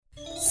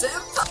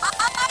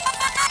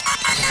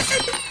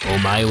お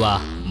前は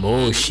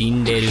もう死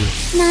んでる。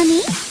何？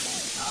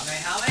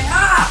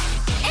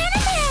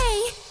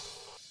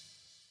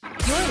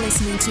 You're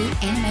listening to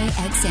Anime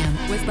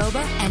XM with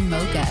Boba and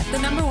Mocha, the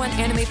 #1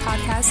 anime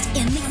podcast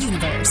in the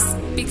universe.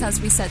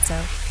 Because we said so.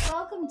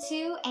 Welcome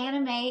to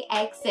Anime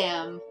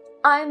XM.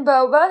 I'm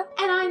Boba.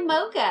 And I'm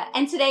Mocha.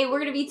 And today we're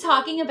going to be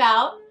talking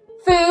about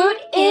Food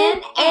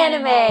in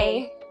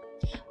anime.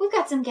 We've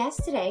got some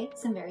guests today,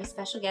 some very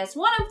special guests.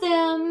 One of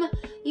them,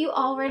 you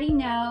already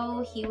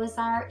know, he was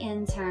our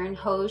intern,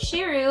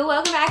 Hoshiru.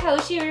 Welcome back,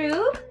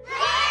 Hoshiru.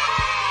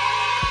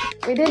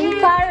 We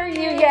didn't fire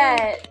you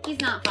yet. He's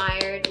not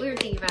fired. We were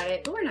thinking about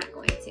it, but we're not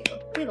going to.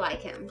 We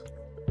like him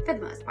for the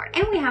most part.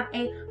 And we have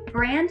a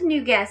brand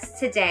new guest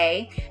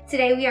today.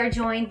 Today we are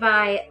joined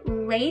by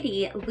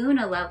Lady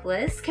Luna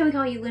Lovelace. Can we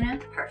call you Luna?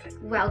 Perfect.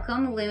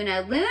 Welcome,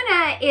 Luna.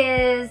 Luna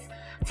is...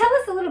 Tell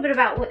us a little bit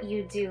about what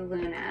you do,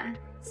 Luna.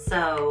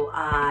 So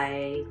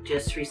I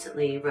just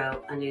recently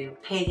wrote a new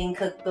pagan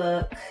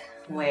cookbook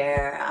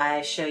where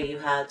I show you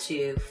how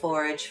to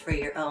forage for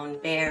your own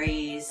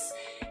berries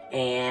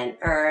and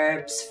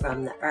herbs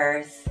from the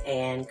earth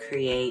and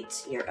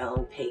create your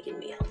own pagan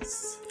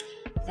meals.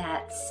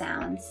 That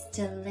sounds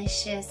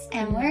delicious.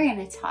 And we're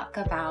going to talk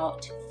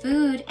about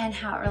food and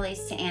how it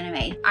relates to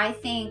anime. I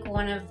think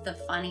one of the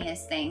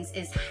funniest things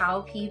is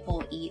how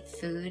people eat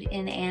food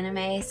in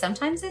anime.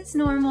 Sometimes it's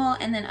normal,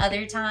 and then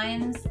other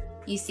times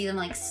you see them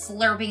like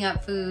slurping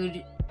up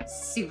food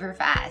super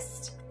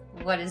fast.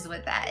 What is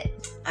with that?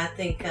 I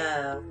think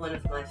one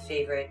of my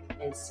favorite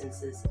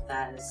instances of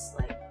that is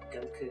like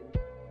Goku.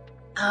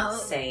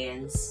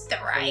 Saiyans. The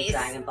rice.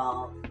 From Dragon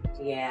Ball.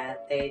 Yeah,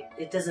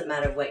 it doesn't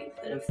matter what you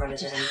put in front of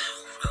them.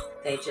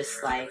 They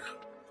just like,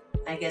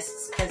 I guess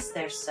it's because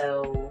they're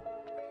so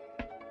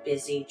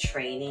busy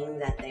training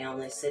that they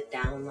only sit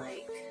down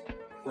like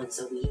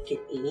once a week and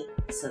eat.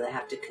 So they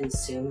have to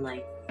consume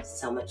like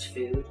so much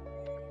food.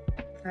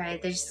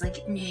 Right, they're just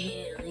like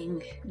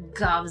inhaling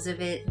gobs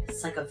of it.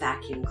 It's like a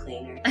vacuum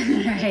cleaner.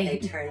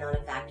 Right. They turn on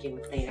a vacuum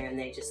cleaner and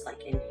they just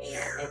like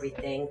inhale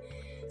everything.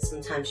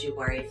 Sometimes you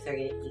worry if they're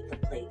going to eat the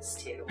plates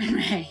too.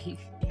 Right.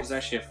 There's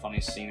actually a funny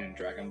scene in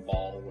Dragon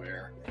Ball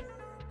where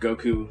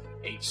Goku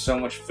ate so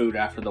much food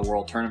after the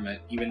World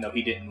Tournament, even though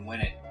he didn't win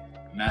it.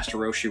 Master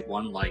Roshi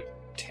won like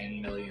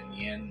 10 million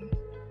yen,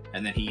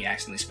 and then he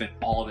accidentally spent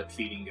all of it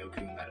feeding Goku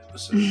in that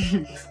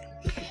episode.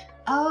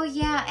 Oh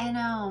yeah,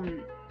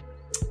 and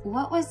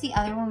what was the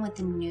other one with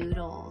the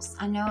noodles?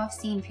 I know I've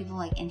seen people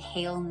like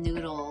inhale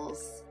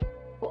noodles.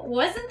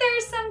 Wasn't there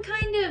some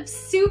kind of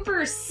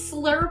super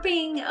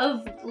slurping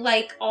of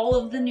like all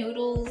of the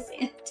noodles?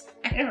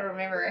 I don't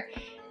remember.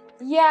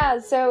 Yeah,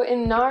 so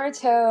in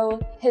Naruto,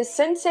 his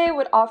sensei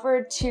would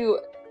offer to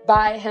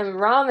buy him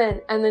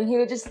ramen, and then he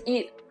would just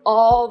eat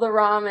all the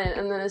ramen,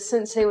 and then his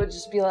sensei would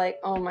just be like,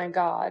 oh my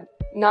god.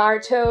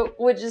 Naruto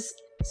would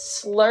just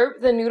slurp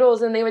the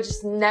noodles, and they would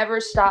just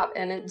never stop,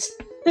 and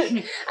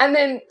and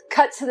then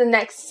cut to the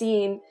next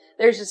scene.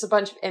 There's just a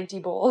bunch of empty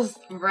bowls.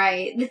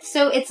 Right. It's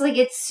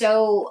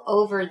so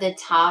over the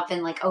top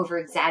and like over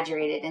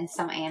exaggerated in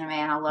some anime,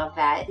 and I love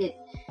that.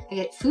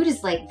 Food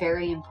is like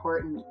very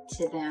important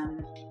to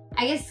them.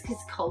 I guess because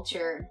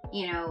culture,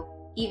 you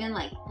know, even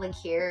like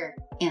here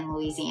in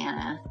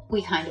Louisiana,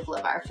 we kind of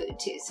love our food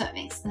too. So that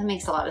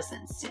makes a lot of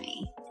sense to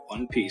me.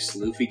 One Piece,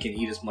 Luffy can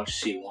eat as much as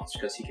he wants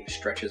because he can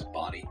stretch his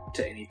body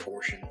to any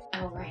portion.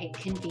 Oh right,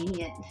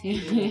 convenient.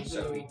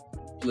 So he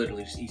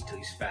literally just eats till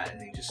he's fat, and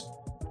then he just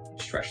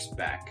stretches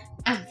back.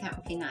 Oh, that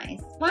would be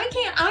nice. Why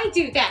can't I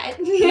do that?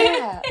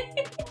 Yeah.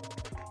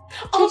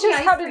 Teach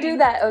us how to do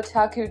that,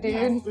 otaku dude.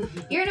 Yes.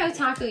 You're an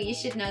otaku. You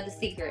should know the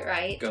secret,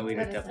 right? Go eat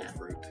What a is devil that?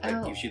 fruit. That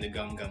Oh. gives you the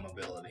gum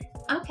ability.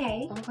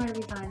 Okay. Well, where do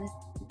we find this?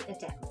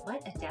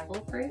 A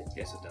devil fruit?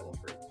 Yes, a devil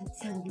fruit. That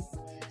sounds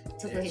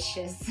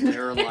delicious.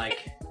 There are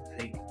like, I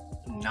think,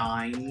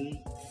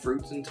 9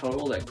 fruits in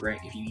total that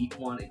grant, if you eat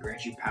one, it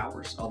grants you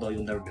powers. Although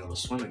you'll never be able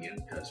to swim again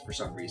because for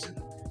some reason,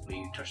 when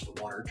you touch the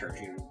water,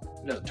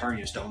 it doesn't turn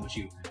you to stone, but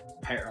you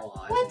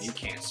paralyze and you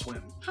can't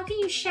swim. How can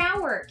you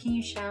shower? Can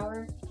you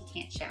shower? You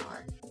can't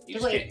shower.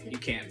 You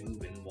can't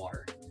move in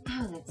water.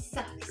 Oh, that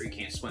sucks. Or you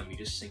can't swim, you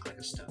just sink like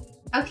a stone.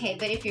 Okay,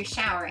 but if you're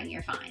showering,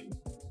 you're fine.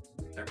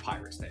 They're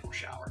pirates, they don't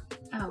shower.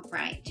 Oh,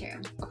 right,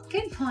 true.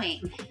 Good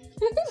point.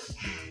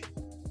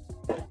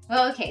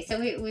 Well, okay, so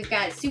we've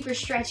got super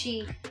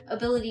stretchy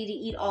ability to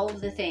eat all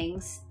of the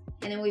things.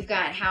 And then we've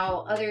got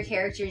how other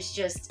characters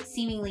just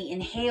seemingly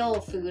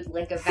inhale food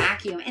like a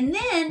vacuum. And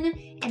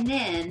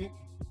then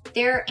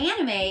they're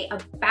anime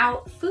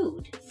about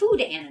food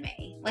anime.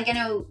 Like I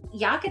know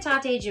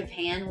Yakutate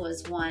Japan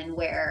was one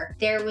where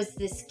there was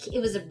it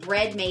was a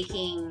bread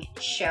making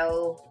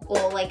show,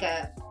 well, like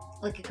a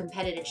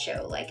competitive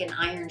show, like an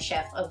Iron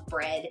Chef of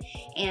bread.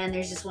 And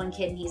there's this one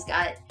kid and he's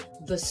got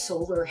the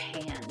solar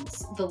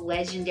hands, the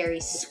legendary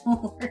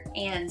solar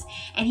hands,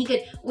 and he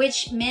could,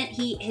 which meant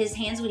his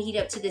hands would heat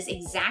up to this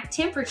exact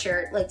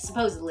temperature, like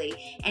supposedly,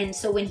 and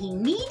so when he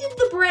kneaded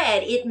the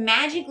bread, it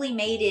magically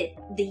made it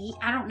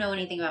I don't know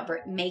anything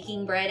about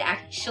making bread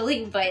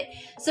actually, but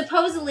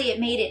supposedly it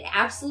made it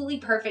absolutely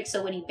perfect.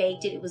 So when he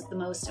baked it, it was the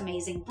most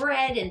amazing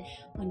bread, and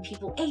when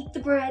people ate the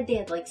bread, they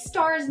had like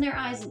stars in their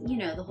eyes, and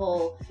the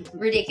whole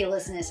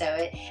ridiculousness of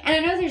it. And I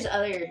know there's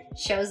other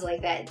shows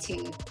like that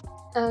too.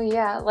 Oh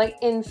yeah, like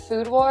in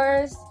Food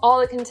Wars, all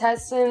the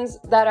contestants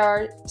that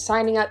are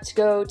signing up to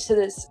go to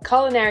this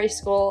culinary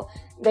school,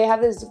 they have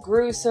this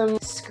gruesome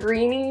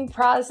screening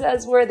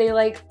process where they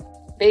like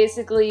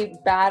basically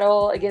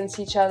battle against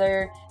each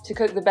other to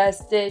cook the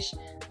best dish.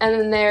 And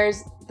then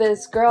there's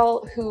this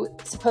girl who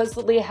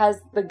supposedly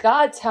has the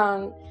god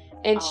tongue,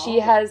 and she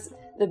has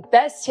the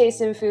best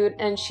taste in food,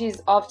 and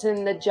she's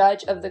often the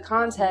judge of the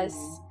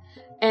contests.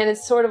 And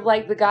it's sort of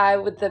like the guy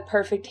with the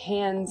perfect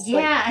hands.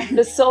 Yeah. Like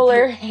the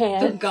solar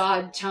hand. The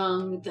god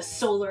tongue, the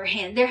solar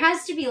hand. There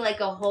has to be like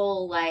a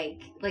whole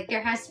like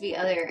there has to be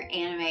other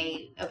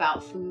anime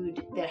about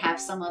food that have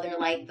some other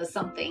like the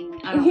something,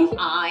 I don't know,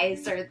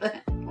 eyes or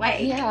the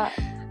like. Yeah.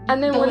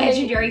 And then the when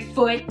legendary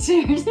foot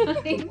or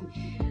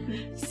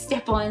something.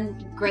 Step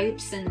on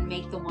grapes and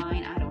make the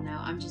wine. I don't know.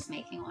 I'm just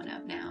making one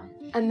up now.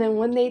 And then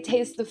when they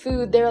taste the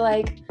food, they're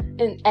like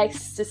in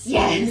ecstasy.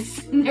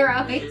 Yes. They're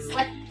always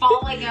like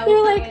falling over.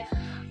 They're like,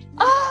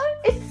 oh,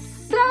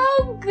 it's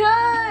so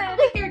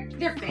good.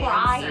 They're Fan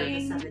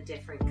crying. service of a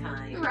different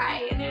kind.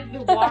 Right. And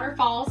then the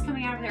waterfalls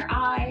coming out of their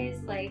eyes.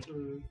 Like,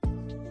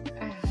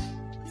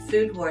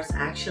 Food Wars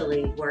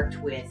actually worked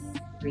with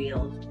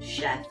real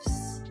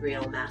chefs,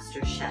 real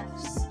master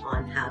chefs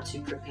on how to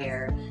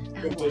prepare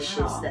the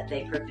dishes that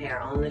they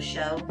prepare on the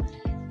show.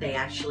 They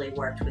actually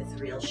worked with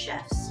real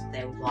chefs.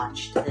 They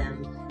watched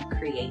them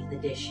create the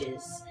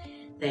dishes.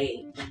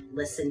 They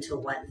listened to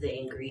what the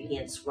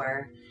ingredients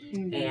were,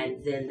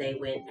 and then they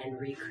went and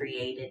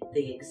recreated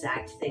the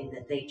exact thing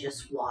that they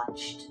just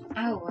watched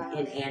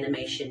in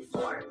animation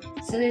form.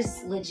 So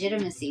there's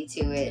legitimacy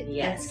to it.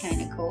 Yes. That's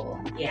kind of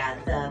cool. Yeah,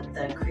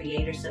 the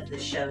creators of the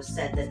show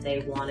said that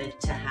they wanted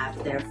to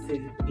have their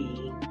food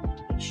be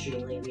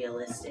extremely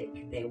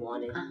realistic. They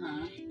wanted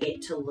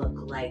it to look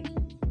like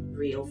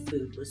real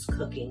food was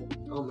cooking,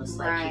 almost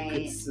like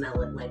you could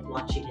smell it, like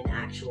watching an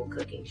actual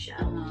cooking show.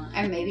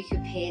 Or maybe you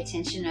could pay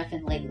attention enough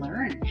and like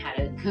learn how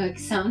to cook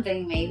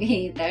something.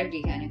 Maybe that would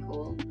be kind of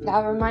cool.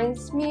 That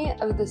reminds me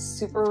of the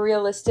super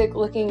realistic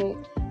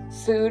looking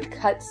food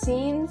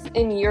cutscenes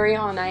in Yuri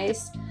on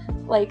Ice.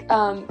 Like,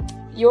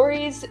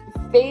 Yuri's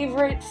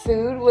favorite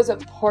food was a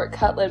pork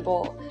cutlet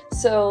bowl.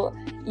 So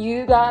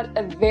you got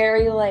a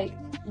very like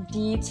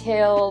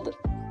detailed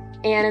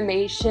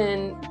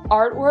animation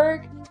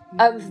artwork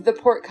of the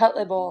pork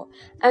cutlet bowl.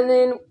 And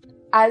then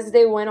as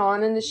they went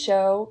on in the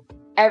show,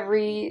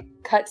 every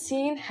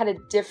cutscene had a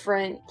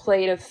different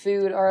plate of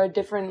food or a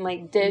different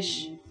like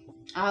dish.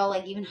 Oh,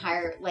 like even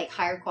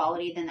higher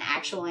quality than the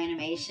actual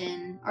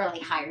animation, or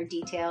like higher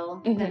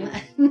detail than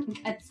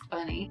that's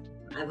funny.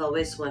 I've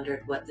always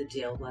wondered what the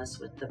deal was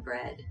with the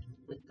bread,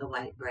 with the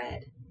white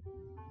bread.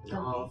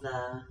 All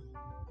the,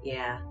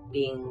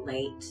 being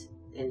late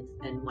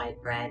and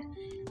white bread.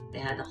 They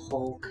had a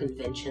whole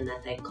convention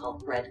that they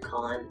called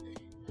BreadCon.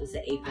 It was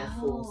the April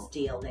Fool's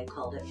deal. They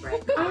called it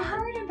BreadCon. I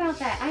heard about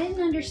that. I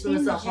didn't understand. It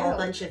was the a whole joke.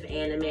 bunch of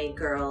anime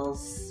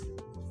girls,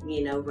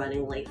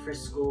 running late for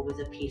school with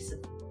a piece of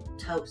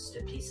toast,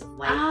 a piece of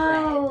white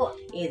bread,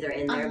 either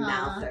in their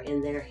mouth or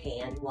in their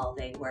hand while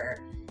they were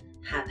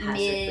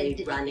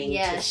haphazardly running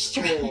to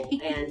school.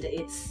 And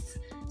it's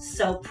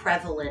so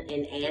prevalent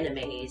in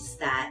animes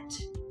that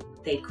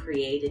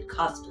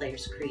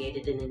cosplayers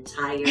created an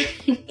entire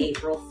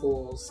April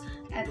Fool's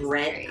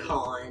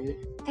BreadCon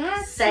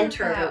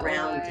centered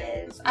around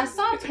it. I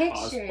saw It's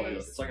pictures.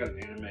 It's like an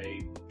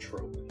anime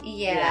trope.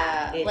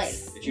 Yeah, it's like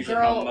It's usually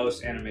how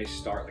most anime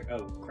start. Like,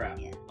 oh crap,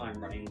 I'm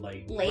running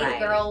late. late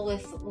girl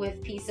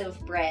with piece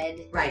of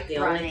bread. Right, the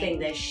only thing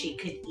that she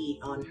could eat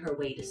on her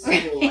way to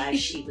school as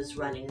she was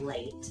running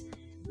late.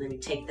 Let me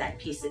take that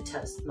piece of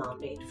toast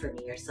Mom made for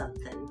me or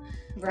something.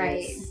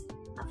 Right.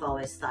 I've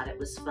always thought it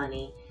was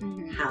funny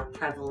how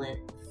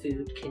prevalent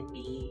food can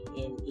be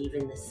in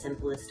even the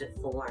simplest of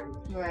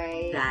form.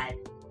 Right. That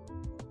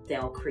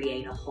they'll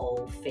create a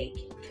whole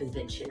fake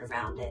convention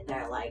around it.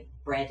 They're like,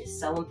 bread is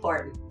so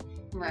important.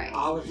 Right.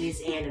 All of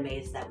these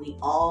animes that we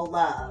all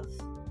love.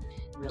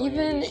 Really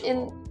Even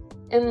unusual.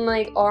 in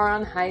like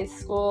Ouran High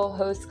School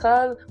Host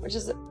Club, which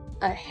is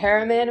a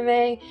harem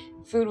anime,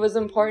 food was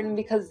important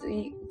because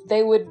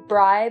they would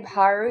bribe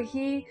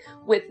Haruhi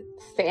with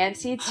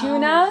fancy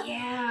tuna. Oh,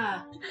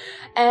 yeah.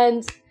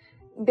 And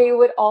they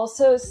would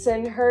also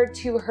send her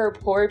to her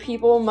poor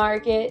people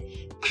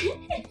market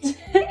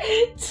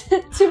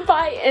to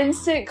buy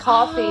instant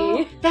coffee.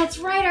 Oh, that's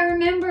right, I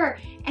remember.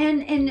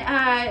 And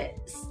I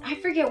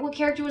forget what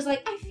character was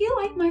like, I feel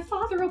like my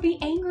father will be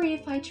angry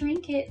if I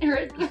drink it.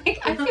 Or like,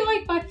 I feel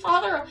like my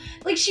father,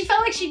 like she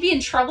felt like she'd be in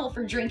trouble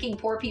for drinking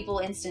poor people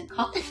instant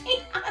coffee.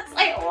 I was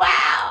like,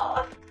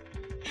 wow.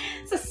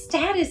 It's a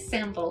status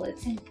symbol.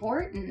 It's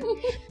important.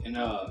 In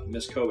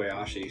Miss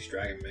Kobayashi's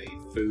Dragon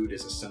Maid, food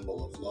is a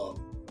symbol of love.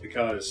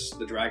 Because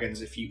the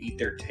dragons, if you eat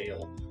their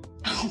tail,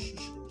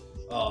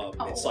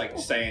 it's like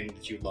saying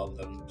that you love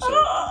them.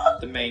 So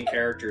the main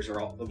characters are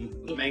all...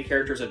 The main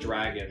character's a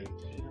dragon.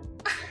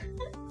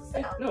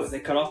 No, they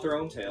cut off their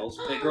own tails.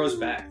 It grows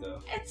back, though.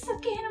 It's so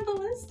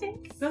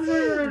cannibalistic. No.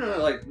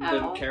 Like,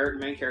 the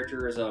main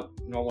character is a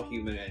normal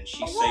human, and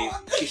she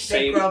They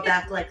saved... grow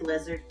back like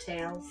lizard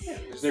tails. Yeah,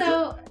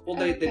 the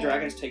okay.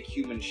 dragons take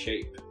human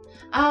shape.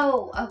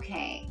 Oh,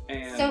 okay.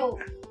 And So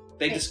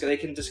they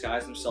can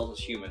disguise themselves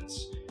as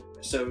humans.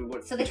 So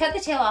they cut the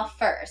tail off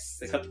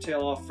first. They cut the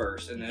tail off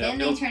first, and Then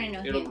they turn into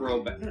a it'll human.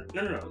 grow back.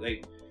 No.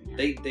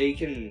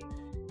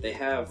 They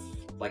have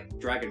like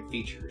dragon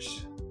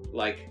features.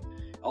 Like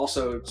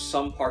also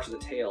some parts of the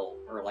tail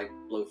are like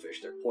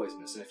blowfish. They're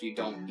poisonous, and if you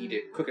don't eat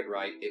it, cook it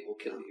right, it will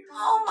kill you.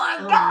 Oh my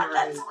Oh god, my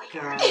that's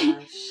weird.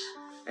 gosh.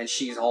 And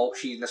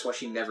that's why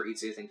she never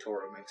eats anything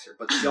Toro makes her.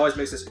 But she always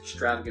makes this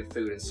extravagant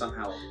food, and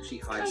somehow she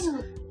hides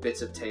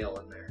bits of tail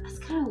in there. That's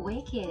kind of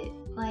wicked.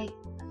 Like,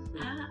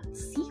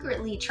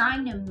 secretly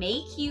trying to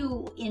make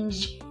you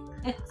ingest.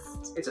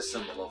 It's a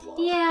symbol of love.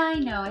 Yeah, I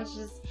know. It's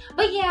just,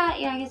 but yeah.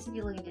 I guess if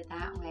you look at it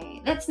that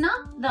way, that's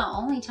not the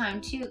only time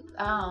too.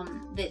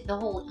 The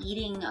whole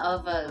eating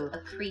of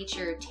a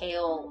creature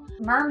tail,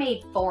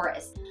 mermaid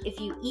forest. If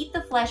you eat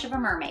the flesh of a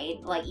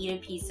mermaid, like eat a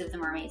piece of the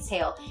mermaid's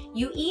tail,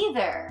 you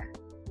either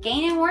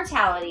gain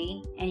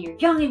immortality and you're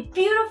young and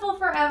beautiful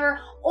forever,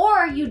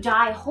 or you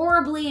die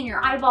horribly and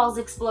your eyeballs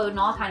explode and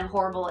all kind of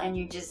horrible and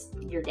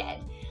you're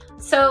dead.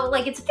 So,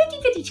 like, it's a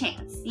 50-50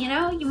 chance, you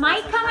know? You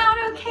might come out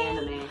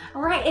okay.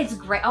 Right, it's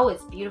great. Oh,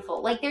 it's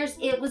beautiful. Like,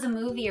 it was a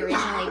movie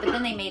originally, but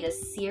then they made a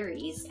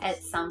series at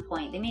some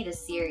point. They made a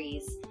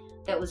series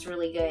that was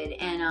really good.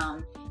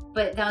 And,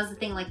 but that was the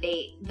thing, like,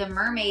 the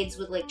mermaids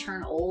would, like,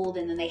 turn old,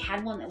 and then they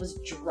had one that was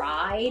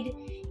dried,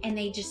 and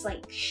they just,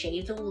 like,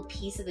 shaved a little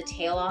piece of the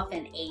tail off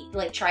and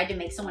tried to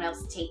make someone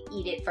else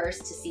eat it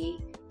first to see,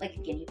 like a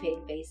guinea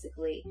pig,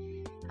 basically.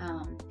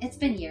 It's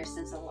been years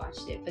since I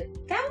watched it,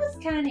 but that was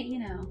kind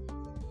of,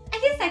 I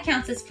guess that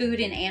counts as food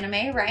in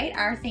anime, right?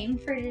 Our theme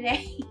for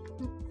today.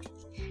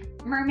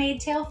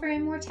 Mermaid tail for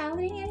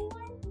immortality,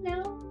 anyone?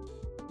 No,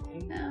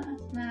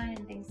 I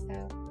didn't think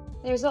so.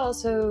 There's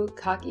also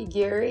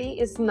Kakigiri.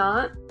 It's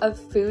not a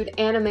food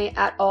anime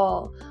at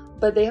all,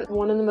 but they have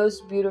one of the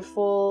most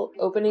beautiful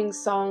opening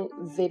song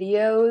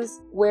videos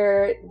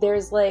where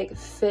there's like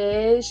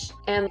fish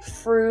and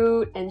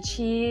fruit and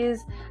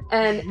cheese,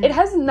 and it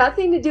has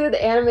nothing to do with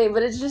the anime,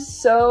 but it's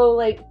just so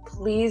like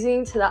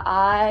pleasing to the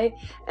eye,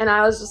 and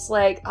I was just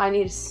like, I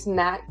need a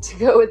snack to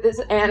go with this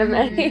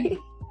anime.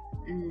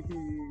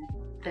 Mm-hmm.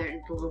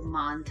 Their little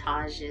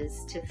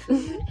montages to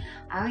food.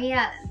 Oh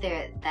yeah,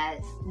 that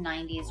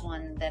 90s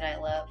one that I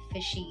love,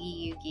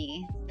 Fushigi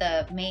Yugi.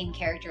 The main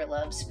character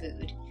loves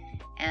food.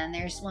 And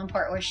there's one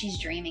part where she's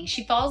dreaming.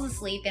 She falls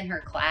asleep in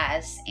her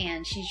class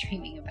and she's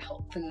dreaming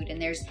about food.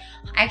 And there's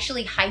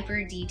actually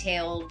hyper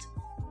detailed,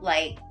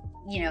 like,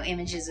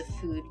 images of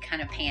food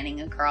kind of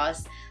panning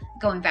across,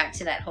 going back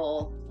to that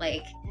whole,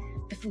 like,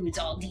 the food's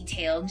all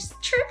detailed.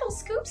 Just triple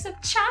scoops of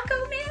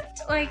Choco Mint,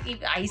 like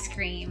ice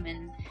cream,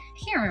 and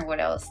I can't remember what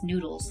else.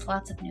 Noodles,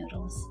 lots of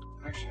noodles.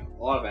 Actually,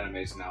 a lot of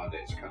animes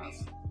nowadays are kind of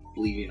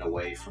bleeding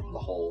away from the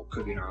whole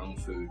cooking our own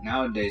food.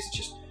 Nowadays, it's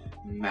just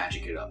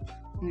magic it up.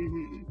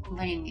 Mm-hmm.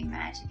 What do you mean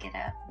magic it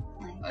up?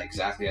 Like,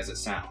 exactly as it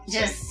sounds.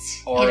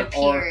 Just, like, it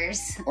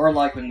appears. Or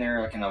like when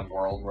they're like in a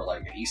world where,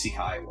 like an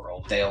isekai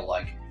world, they'll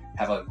like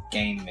have a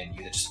game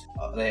menu that just,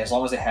 as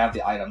long as they have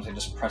the items, they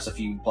just press a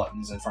few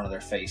buttons in front of their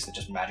face that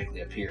just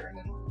magically appear, and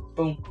then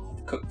boom,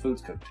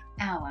 food's cooked.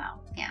 Oh wow,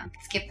 yeah.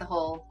 Skip the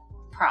whole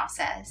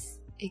process.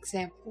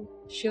 Example,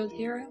 Shield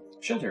Hero.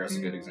 Shield Hero is a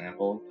good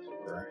example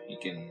where you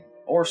can,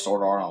 or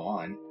Sword Art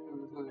Online.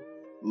 Mm-hmm.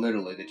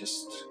 Literally, they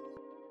just.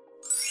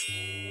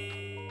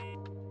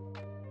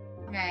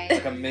 Right.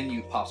 Like a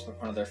menu pops up in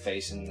front of their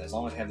face, and as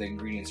long as they have the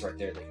ingredients right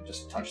there, they can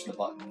just touch the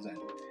buttons, and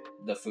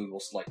the food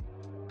will like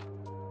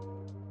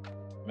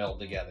meld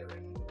together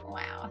and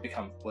Wow.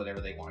 become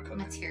whatever they want to cook.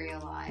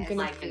 Materialize.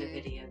 Like in a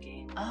video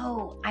game.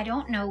 Oh, I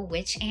don't know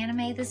which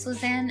anime this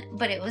was in,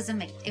 but it was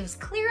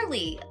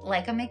clearly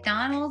like a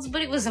McDonald's,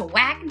 but it was a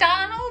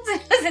Whack-Donald's.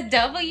 It was a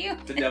W.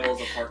 The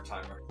devil's a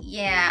part-timer.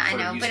 Yeah, I For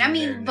know, but using I their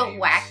mean, but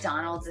names.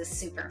 Whack-Donald's is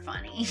super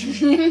funny.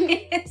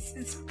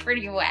 it's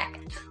pretty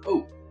whack.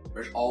 Oh,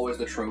 there's always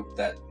the trope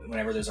that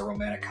whenever there's a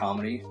romantic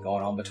comedy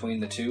going on between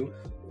the two,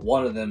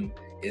 one of them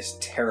is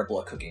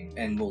terrible at cooking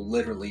and will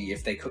literally,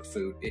 if they cook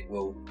food, it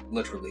will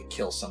literally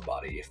kill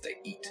somebody if they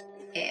eat.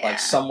 Yeah. Like,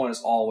 someone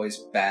is always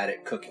bad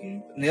at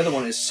cooking, and the other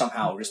one is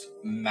somehow just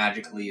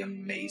magically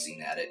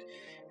amazing at it.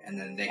 And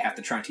then they have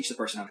to try and teach the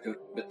person how to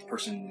cook, but the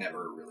person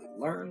never really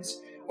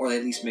learns. Or they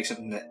at least make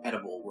something that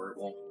edible where it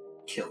won't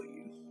kill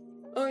you.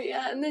 Oh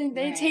yeah, and then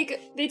they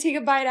Right. take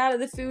a bite out of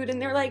the food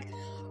and they're like,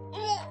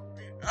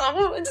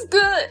 oh, it's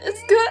good,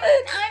 it's good.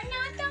 I'm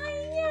not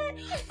dying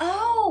yet.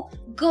 Oh,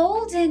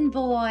 Golden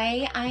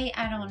Boy, I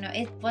don't know.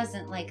 It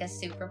wasn't like a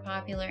super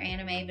popular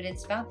anime, but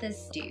it's about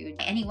this dude,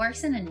 and he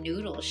works in a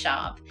noodle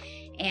shop.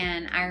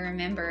 And I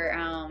remember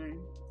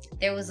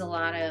there was a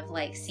lot of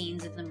like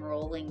scenes of them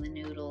rolling the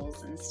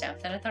noodles and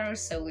stuff that I thought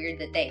was so weird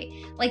that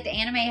they, like, the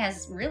anime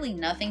has really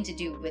nothing to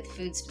do with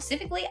food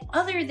specifically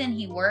other than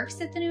he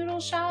works at the noodle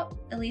shop,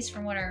 at least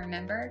from what I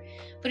remember.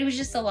 But it was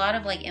just a lot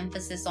of like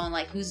emphasis on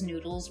like whose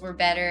noodles were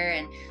better,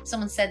 and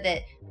someone said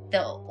that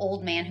the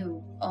old man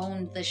who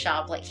owned the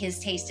shop, like his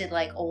tasted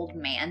like old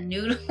man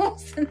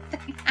noodles and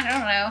things. I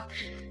don't know.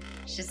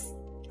 It's just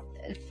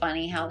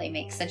funny how they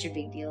make such a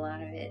big deal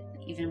out of it,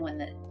 even when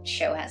the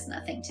show has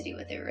nothing to do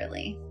with it,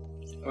 really.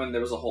 I mean,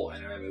 there was a whole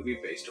anime movie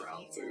based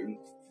around food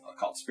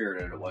called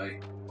Spirited Away.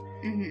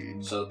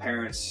 Mm-hmm. So the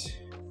parents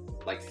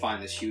like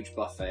find this huge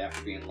buffet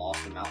after being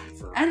lost in the mountain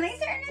for. And they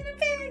turn into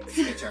pigs.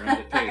 They turn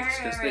into pigs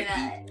because I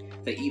remember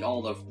they eat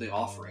all the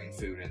offering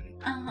food, and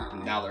Uh-huh.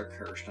 now they're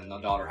cursed, and the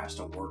daughter has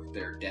to work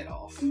their dead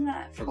off.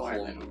 That for the poor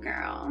whole little movie.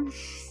 girl.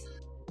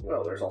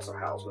 Well, there's also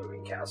Howl's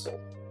Moving Castle.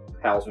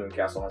 Howl's Moving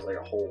Castle has like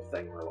a whole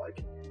thing where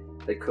like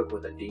they cook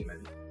with a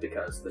demon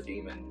because the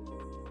demon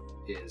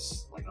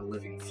is like a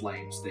living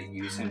flame, so they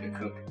use him to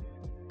cook.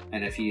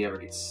 And if he ever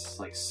gets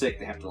like sick,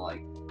 they have to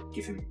like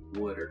give him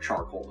wood or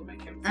charcoal to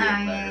make him feel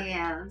better.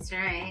 Yeah, that's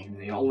right. And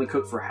they only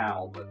cook for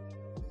Hal, but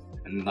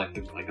and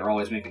they're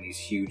always making these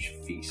huge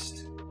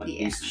feasts, like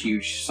these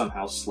huge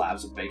somehow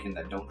slabs of bacon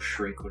that don't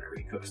shrink whenever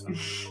he cooks them.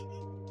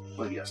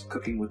 But yes,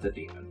 cooking with the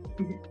demon.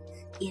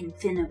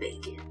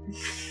 Infinibacon.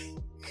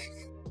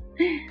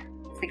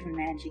 It's like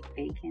magic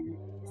bacon.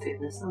 Dude,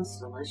 this sounds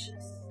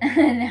delicious.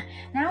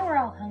 Now we're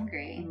all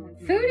hungry.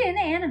 Food in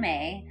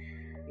anime.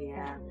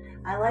 Yeah.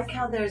 I like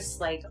how there's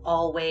like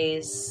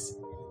always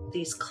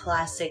these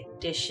classic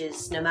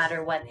dishes. No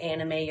matter what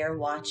anime you're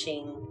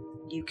watching,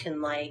 you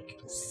can like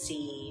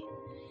see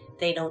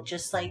they don't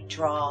just like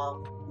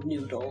draw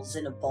noodles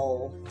in a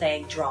bowl.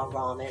 They draw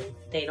ramen.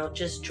 They don't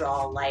just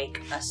draw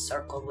like a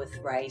circle with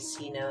rice,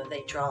 you know,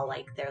 they draw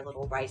like their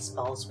little rice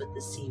balls with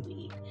the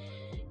seaweed.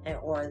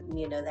 Or,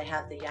 you know, they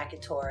have the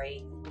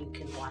yakitori. You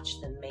can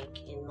watch them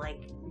make in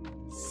like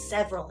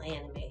several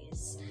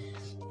animes.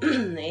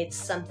 It's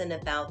something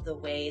about the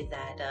way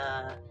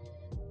that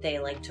they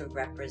like to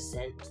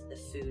represent the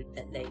food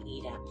that they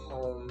eat at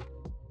home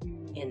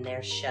in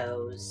their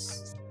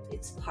shows.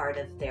 It's part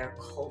of their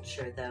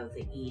culture, though,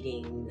 the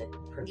eating, the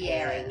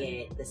preparing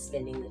it, the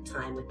spending the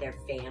time with their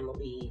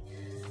family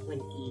when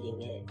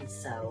eating it. And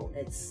so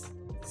it's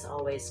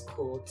always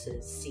cool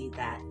to see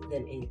that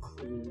them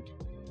include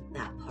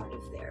that part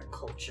of their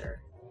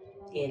culture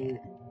in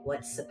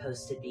what's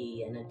supposed to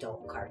be an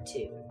adult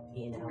cartoon,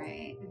 you know,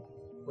 Right.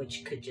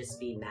 which could just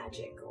be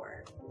magic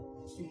or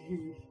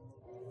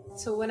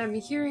So what I'm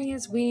hearing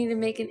is we need to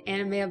make an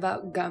anime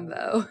about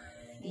gumbo.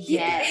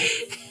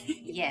 Yes.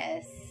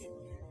 Yes.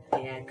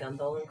 yeah,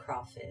 gumbo and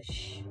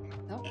crawfish.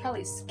 That'll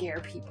probably scare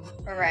people.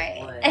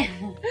 Right.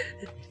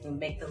 And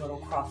make the little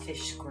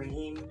crawfish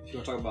scream, If you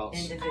want to talk about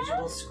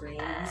individual screams.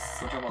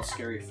 We're talking about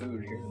scary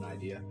food. Here's an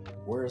idea.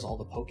 Where does all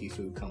the Poke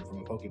food come from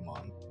in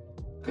Pokemon?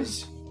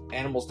 Because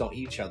animals don't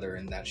eat each other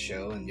in that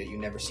show, and yet you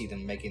never see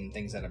them making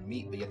things out of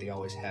meat, but yet they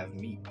always have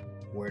meat.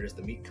 Where does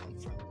the meat come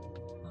from?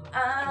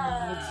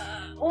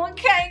 What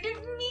kind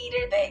of meat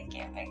are they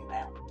giving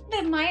them?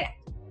 They might.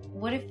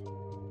 What if?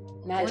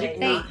 Do Magic they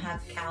they- not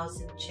have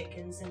cows and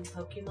chickens in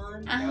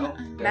Pokemon?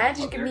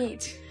 Magic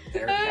meat.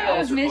 They're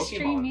cows or mystery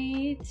Pokemon,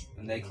 meat.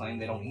 and they claim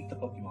they don't eat the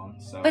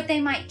Pokemon. So, But they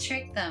might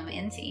trick them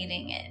into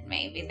eating it.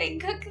 Maybe they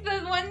cook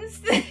the ones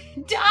that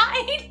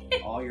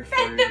died. all your Fed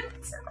furry, them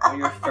to all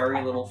your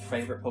furry little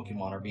favorite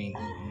Pokemon are being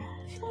eaten.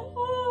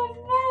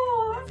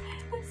 Oh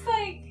no!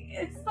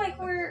 It's like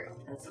we're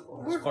That's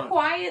horrible. we're fun.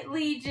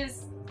 quietly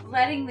just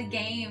letting the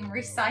game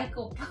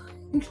recycle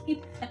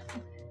Pokemon.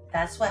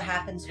 That's what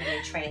happens when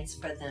you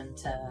transfer them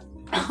to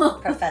Oh,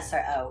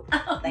 Professor Oak.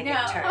 They no.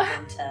 get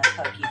turned into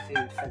Poke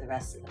food for the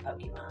rest of the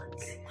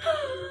Pokemons.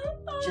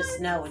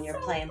 Just know when you're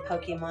playing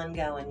Pokemon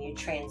Go and you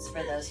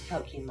transfer those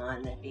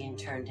Pokemon, they're being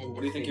turned into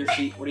What do you think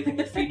food. What do you think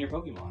you're feeding your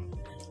Pokemon?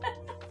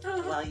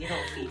 Well, you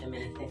don't feed them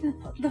anything in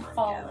Pokemon The Go.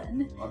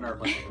 Fallen. I've never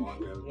played Pokemon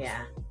Go.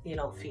 Yeah, you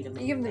don't feed them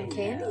You give them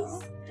anything.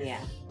 candies?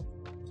 Yeah.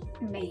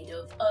 Made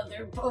of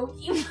other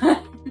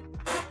Pokemon.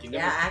 You Yeah,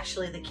 never,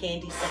 actually, the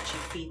candies that you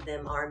feed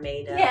them are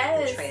made of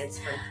Yes. the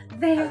transferred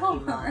They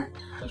Pokemon. are.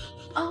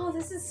 Oh,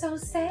 this is so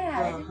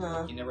sad.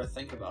 Uh-huh. you never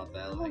think about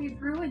that. Oh, Like, you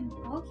ruined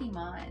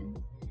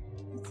Pokemon.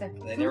 It's a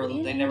they never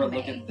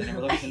look at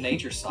anime. the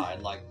nature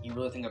side. Like, you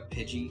really think a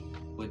Pidgey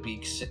would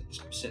be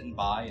sitting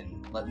by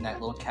and letting that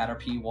little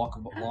Caterpie walk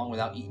along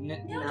without eating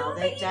it? No, don't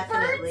they eat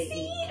definitely birdseed?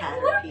 eat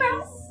What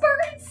about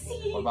Caterpies.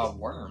 birdseed? What about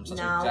worms?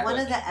 That's No, exactly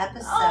one of the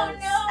episodes, Oh,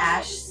 no.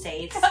 Ash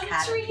saves Come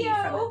Caterpie trio.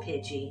 from a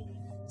Pidgey,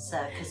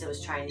 so because it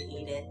was trying to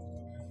eat it.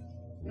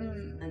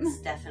 It's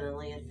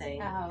definitely a thing.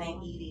 Oh. They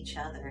eat each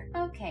other.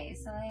 Okay,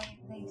 so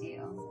they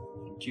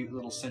do. Cute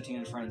little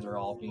sentient friends are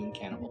all being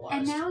cannibalized.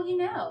 And now you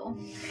know.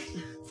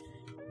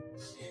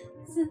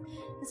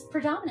 It's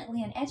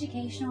predominantly an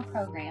educational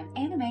program,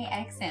 Anime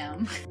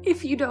XM.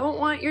 If you don't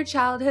want your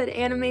childhood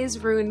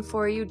animes ruined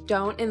for you,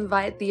 don't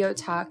invite the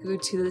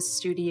otaku to the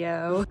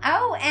studio.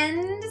 Oh,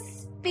 and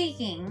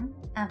speaking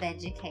of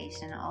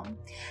educational,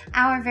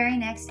 our very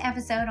next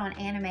episode on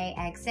Anime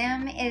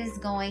XM is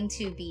going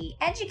to be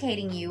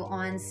educating you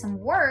on some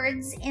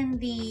words in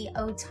the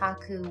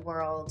otaku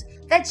world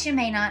that you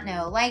may not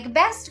know, like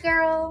best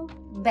girl,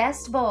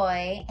 best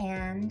boy,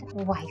 and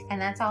wife. And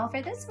that's all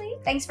for this week.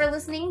 Thanks for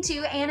listening to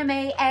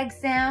Anime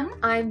XM.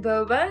 I'm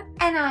Boba.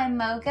 And I'm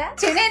Mocha.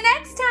 Tune in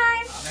next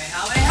time.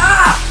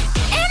 Kamehameha!